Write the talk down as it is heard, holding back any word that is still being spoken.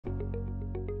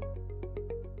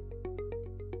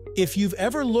If you've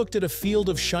ever looked at a field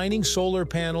of shining solar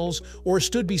panels or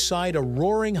stood beside a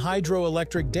roaring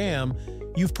hydroelectric dam,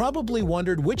 you've probably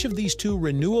wondered which of these two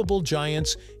renewable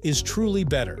giants is truly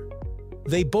better.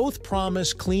 They both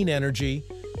promise clean energy,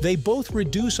 they both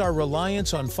reduce our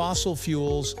reliance on fossil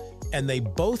fuels, and they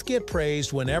both get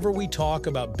praised whenever we talk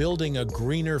about building a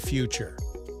greener future.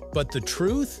 But the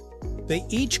truth? They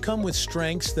each come with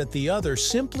strengths that the other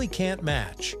simply can't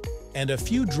match, and a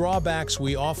few drawbacks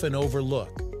we often overlook.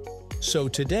 So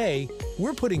today,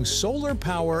 we're putting solar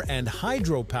power and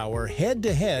hydropower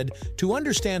head-to-head to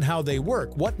understand how they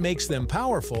work, what makes them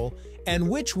powerful, and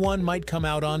which one might come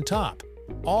out on top.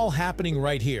 All happening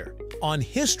right here, on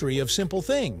History of Simple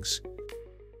Things.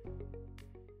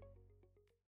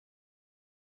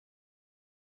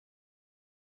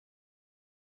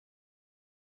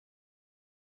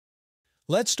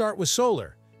 Let's start with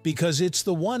solar, because it's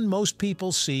the one most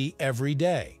people see every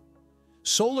day.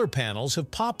 Solar panels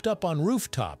have popped up on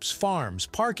rooftops, farms,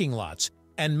 parking lots,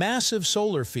 and massive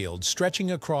solar fields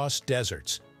stretching across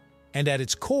deserts. And at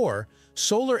its core,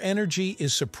 solar energy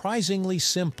is surprisingly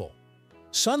simple.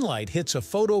 Sunlight hits a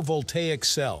photovoltaic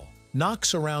cell,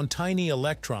 knocks around tiny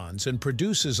electrons, and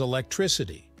produces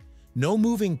electricity. No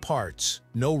moving parts,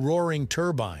 no roaring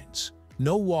turbines,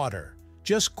 no water,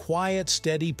 just quiet,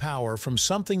 steady power from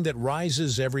something that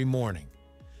rises every morning.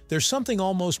 There's something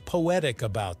almost poetic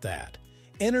about that.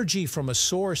 Energy from a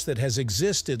source that has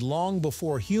existed long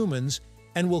before humans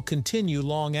and will continue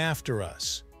long after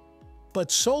us. But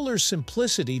solar's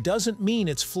simplicity doesn't mean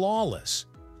it's flawless.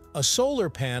 A solar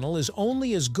panel is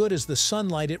only as good as the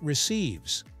sunlight it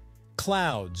receives.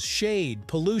 Clouds, shade,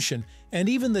 pollution, and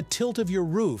even the tilt of your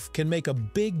roof can make a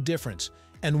big difference.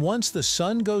 And once the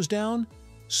sun goes down,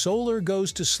 solar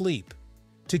goes to sleep.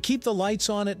 To keep the lights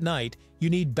on at night,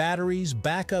 you need batteries,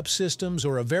 backup systems,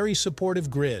 or a very supportive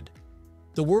grid.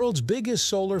 The world's biggest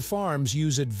solar farms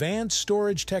use advanced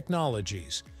storage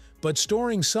technologies, but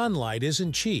storing sunlight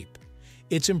isn't cheap.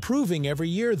 It's improving every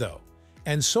year, though,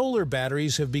 and solar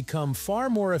batteries have become far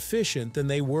more efficient than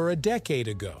they were a decade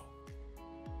ago.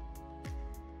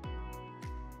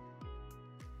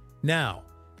 Now,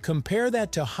 compare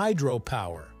that to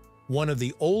hydropower, one of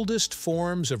the oldest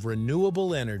forms of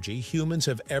renewable energy humans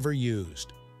have ever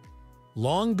used.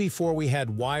 Long before we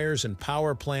had wires and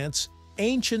power plants,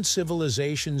 ancient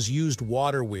civilizations used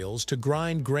water wheels to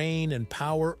grind grain and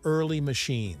power early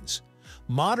machines.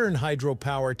 Modern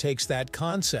hydropower takes that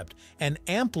concept and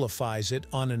amplifies it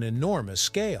on an enormous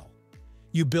scale.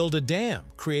 You build a dam,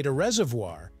 create a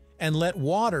reservoir, and let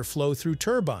water flow through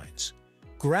turbines.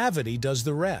 Gravity does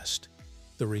the rest.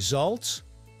 The results?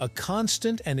 A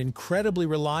constant and incredibly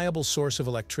reliable source of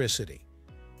electricity.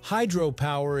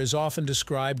 Hydropower is often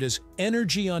described as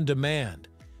energy on demand,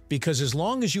 because as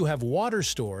long as you have water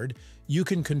stored, you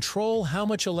can control how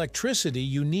much electricity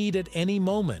you need at any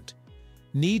moment.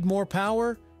 Need more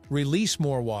power? Release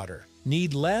more water.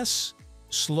 Need less?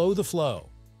 Slow the flow.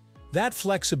 That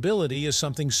flexibility is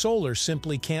something solar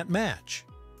simply can't match.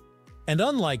 And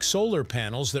unlike solar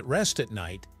panels that rest at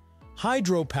night,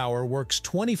 hydropower works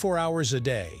 24 hours a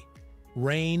day,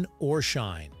 rain or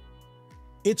shine.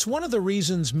 It's one of the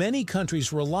reasons many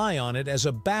countries rely on it as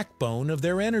a backbone of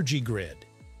their energy grid.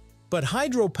 But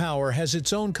hydropower has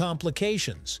its own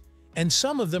complications, and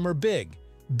some of them are big.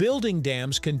 Building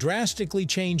dams can drastically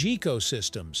change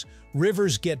ecosystems,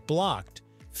 rivers get blocked,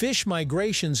 fish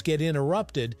migrations get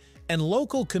interrupted, and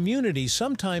local communities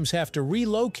sometimes have to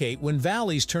relocate when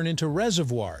valleys turn into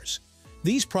reservoirs.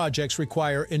 These projects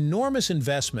require enormous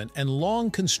investment and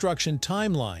long construction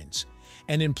timelines.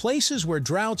 And in places where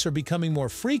droughts are becoming more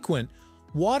frequent,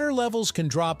 water levels can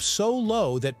drop so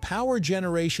low that power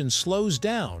generation slows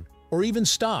down or even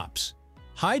stops.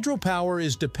 Hydropower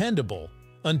is dependable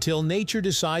until nature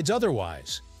decides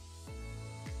otherwise.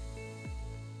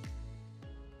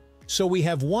 So we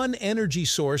have one energy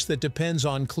source that depends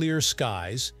on clear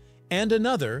skies, and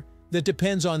another that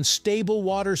depends on stable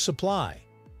water supply.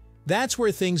 That's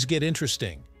where things get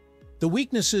interesting. The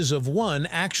weaknesses of one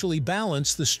actually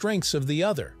balance the strengths of the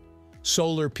other.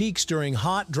 Solar peaks during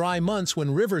hot, dry months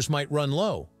when rivers might run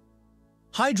low.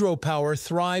 Hydropower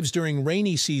thrives during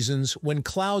rainy seasons when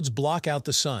clouds block out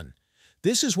the sun.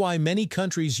 This is why many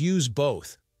countries use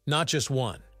both, not just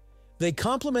one. They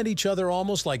complement each other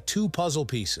almost like two puzzle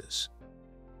pieces.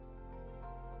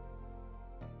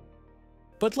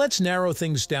 But let's narrow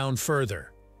things down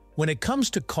further. When it comes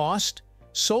to cost,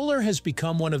 solar has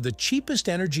become one of the cheapest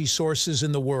energy sources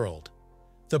in the world.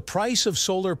 The price of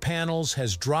solar panels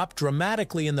has dropped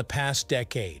dramatically in the past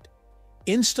decade.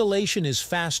 Installation is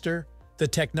faster, the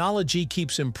technology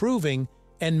keeps improving,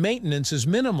 and maintenance is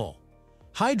minimal.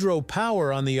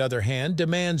 Hydropower, on the other hand,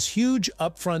 demands huge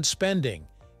upfront spending,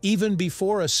 even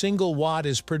before a single watt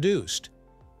is produced.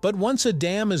 But once a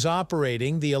dam is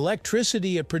operating, the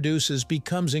electricity it produces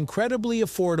becomes incredibly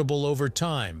affordable over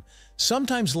time,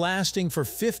 sometimes lasting for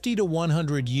 50 to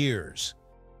 100 years.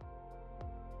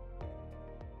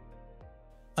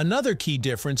 Another key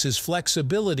difference is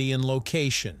flexibility in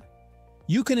location.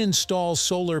 You can install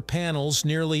solar panels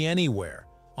nearly anywhere,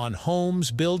 on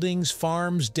homes, buildings,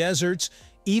 farms, deserts,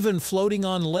 even floating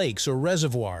on lakes or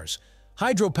reservoirs.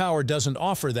 Hydropower doesn't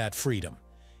offer that freedom.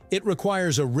 It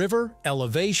requires a river,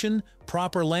 elevation,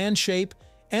 proper land shape,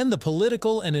 and the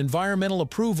political and environmental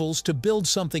approvals to build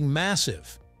something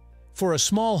massive. For a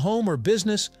small home or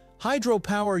business,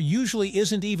 hydropower usually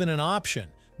isn't even an option,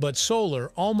 but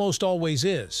solar almost always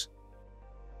is.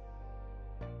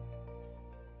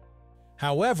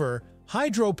 However,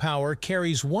 hydropower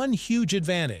carries one huge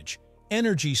advantage: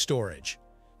 energy storage.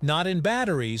 Not in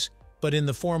batteries, but in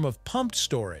the form of pumped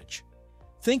storage.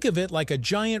 Think of it like a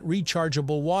giant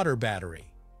rechargeable water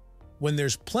battery. When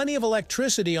there's plenty of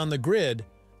electricity on the grid,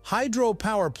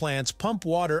 hydropower plants pump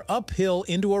water uphill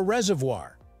into a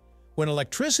reservoir. When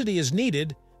electricity is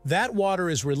needed, that water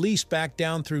is released back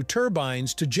down through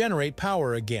turbines to generate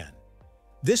power again.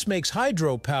 This makes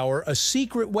hydropower a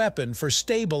secret weapon for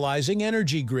stabilizing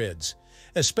energy grids,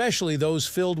 especially those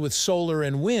filled with solar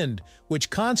and wind, which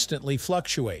constantly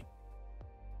fluctuate.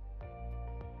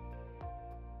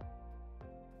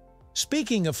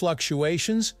 Speaking of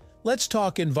fluctuations, let's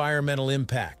talk environmental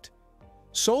impact.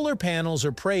 Solar panels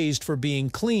are praised for being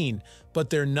clean, but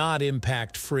they're not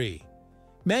impact-free.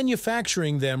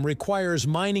 Manufacturing them requires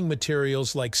mining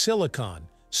materials like silicon,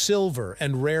 silver,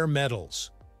 and rare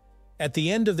metals. At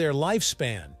the end of their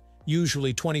lifespan,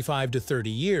 usually 25 to 30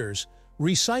 years,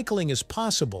 recycling is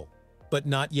possible, but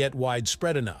not yet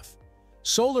widespread enough.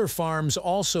 Solar farms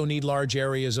also need large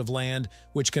areas of land,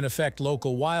 which can affect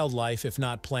local wildlife if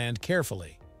not planned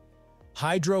carefully.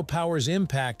 Hydropower's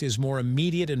impact is more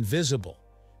immediate and visible.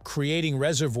 Creating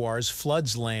reservoirs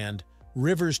floods land,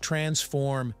 rivers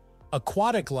transform,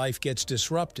 aquatic life gets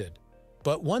disrupted.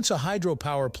 But once a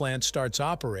hydropower plant starts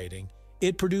operating,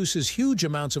 it produces huge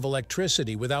amounts of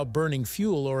electricity without burning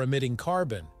fuel or emitting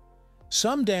carbon.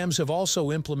 Some dams have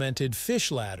also implemented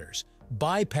fish ladders,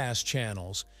 bypass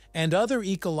channels, and other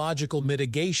ecological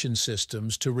mitigation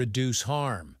systems to reduce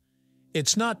harm.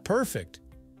 It's not perfect,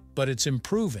 but it's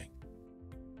improving.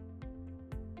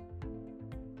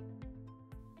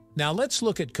 Now let's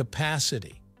look at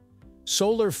capacity.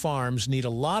 Solar farms need a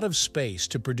lot of space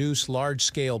to produce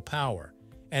large-scale power,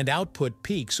 and output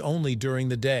peaks only during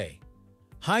the day.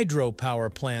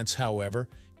 Hydropower plants, however,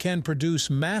 can produce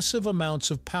massive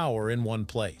amounts of power in one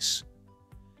place.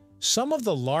 Some of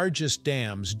the largest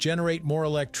dams generate more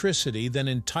electricity than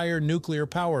entire nuclear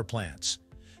power plants.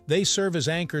 They serve as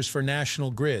anchors for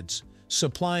national grids,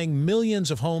 supplying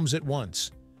millions of homes at once.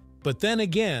 But then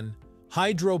again,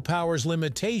 hydropower's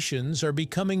limitations are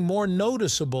becoming more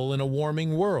noticeable in a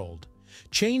warming world.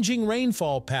 Changing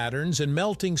rainfall patterns and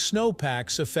melting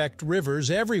snowpacks affect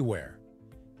rivers everywhere.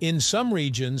 In some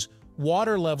regions,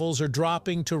 water levels are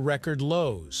dropping to record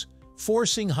lows,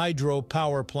 forcing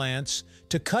hydropower plants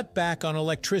to cut back on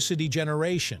electricity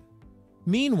generation.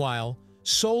 Meanwhile,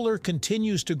 solar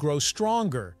continues to grow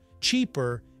stronger,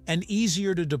 cheaper, and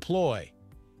easier to deploy,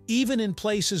 even in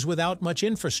places without much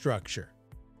infrastructure.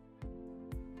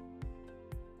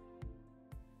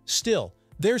 Still,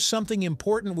 there's something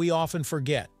important we often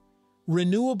forget.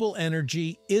 Renewable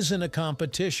energy isn't a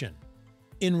competition.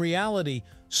 In reality,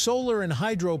 solar and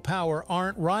hydropower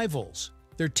aren't rivals,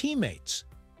 they're teammates.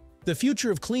 The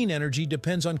future of clean energy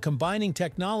depends on combining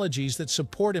technologies that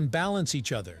support and balance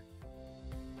each other.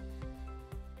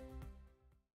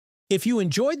 If you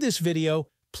enjoyed this video,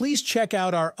 please check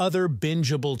out our other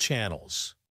bingeable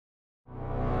channels.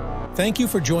 Thank you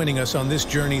for joining us on this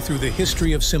journey through the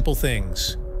history of simple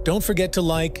things. Don't forget to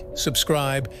like,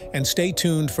 subscribe, and stay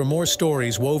tuned for more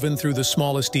stories woven through the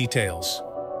smallest details.